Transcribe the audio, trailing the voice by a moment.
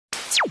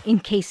in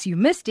case you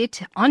missed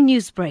it on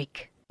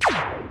Newsbreak.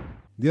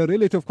 The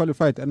reality of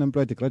qualified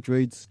unemployed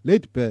graduates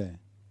laid bare.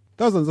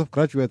 Thousands of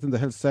graduates in the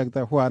health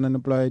sector who are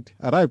unemployed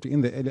arrived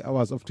in the early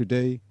hours of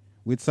today,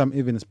 with some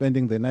even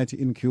spending the night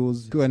in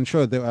queues to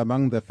ensure they were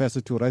among the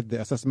first to write the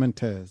assessment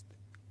test.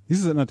 This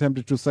is an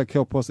attempt to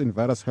secure posts in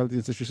various health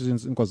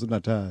institutions in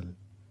KwaZulu-Natal.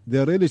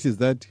 The reality is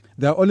that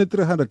there are only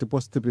 300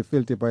 posts to be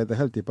filled by the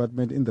health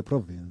department in the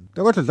province.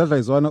 Dr. Dladla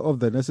is one of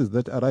the nurses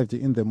that arrived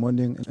in the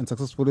morning and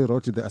successfully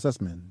wrote the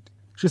assessment.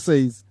 She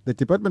says the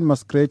department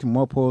must create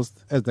more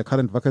posts as the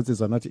current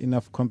vacancies are not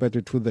enough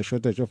compared to the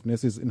shortage of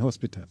nurses in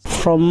hospitals.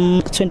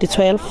 From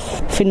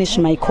 2012, finished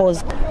my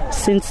course.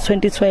 Since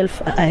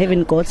 2012, I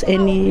haven't got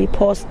any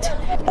post.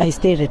 I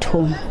stayed at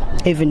home.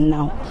 Even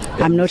now,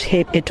 I'm not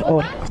happy at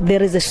all.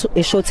 There is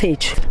a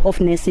shortage of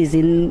nurses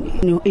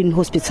in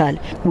hospital.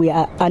 We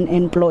are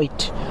unemployed.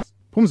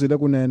 Phumzile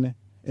Kunene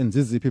and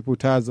Zizi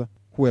Piputaza,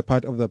 who were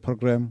part of the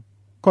program,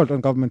 called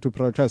on government to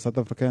prioritize South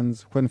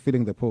Africans when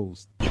filling the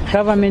post.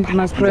 Government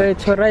must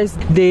prioritize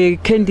the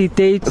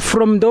candidate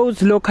from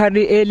those local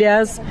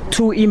areas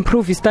to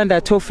improve the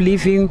standard of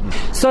living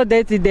so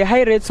that the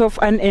high rates of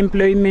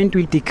unemployment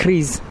will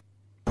decrease.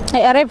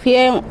 I arrived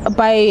here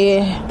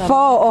by 4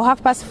 or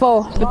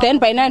 4:30. But then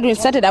by 9 we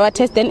started our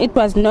test, then it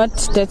was not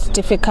that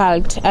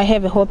difficult. I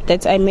have a hope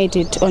that I made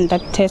it on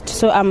that test.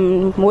 So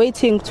I'm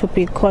waiting to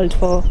be called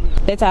for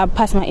that I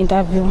pass my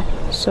interview.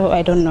 So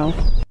I don't know.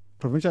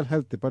 Provincial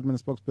Health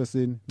Department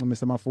spokesperson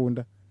Mr.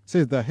 Mafunda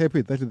says they're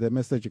happy that the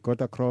message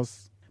got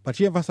across, but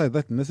he emphasized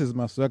that nurses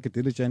must work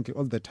diligently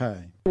all the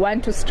time. We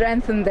want to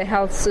strengthen the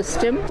health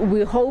system.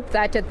 We hope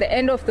that at the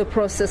end of the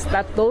process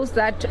that those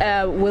that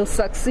will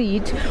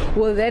succeed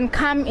will then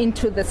come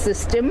into the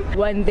system.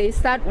 When they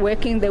start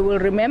working, they will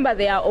remember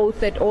their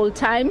oath at all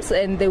times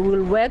and they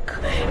will work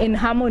in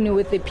harmony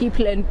with the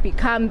people and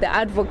become the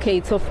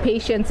advocates of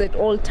patients at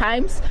all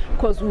times,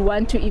 because we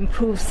want to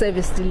improve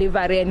service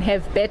delivery and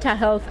have better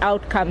health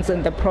outcomes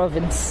in the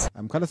province.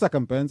 I'm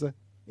Khalesakhe Mbhense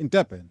in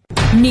Durban.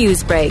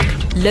 Newsbreak,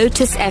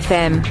 Lotus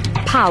FM,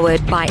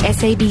 powered by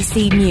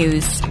SABC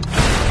News.